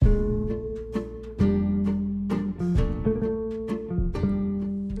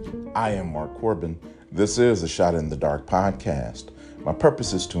I am Mark Corbin. This is a Shot in the Dark podcast. My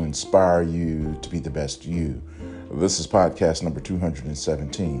purpose is to inspire you to be the best you. This is podcast number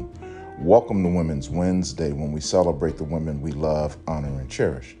 217. Welcome to Women's Wednesday, when we celebrate the women we love, honor, and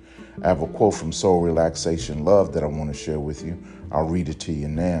cherish. I have a quote from Soul Relaxation Love that I want to share with you. I'll read it to you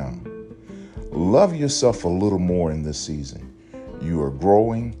now. Love yourself a little more in this season. You are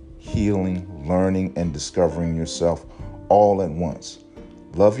growing, healing, learning, and discovering yourself all at once.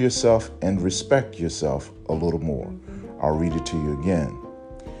 Love yourself and respect yourself a little more. I'll read it to you again.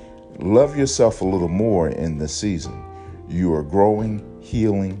 Love yourself a little more in this season. You are growing,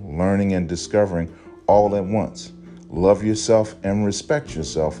 healing, learning, and discovering all at once. Love yourself and respect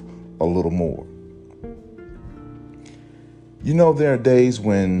yourself a little more. You know, there are days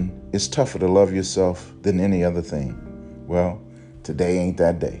when it's tougher to love yourself than any other thing. Well, today ain't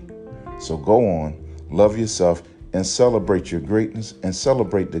that day. So go on, love yourself, and celebrate your greatness, and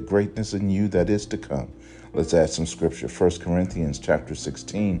celebrate the greatness in you that is to come. Let's add some scripture. 1 Corinthians chapter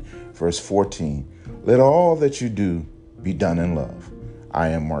 16, verse 14. Let all that you do be done in love. I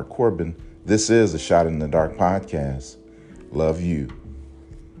am Mark Corbin. This is a Shot in the Dark podcast. Love you.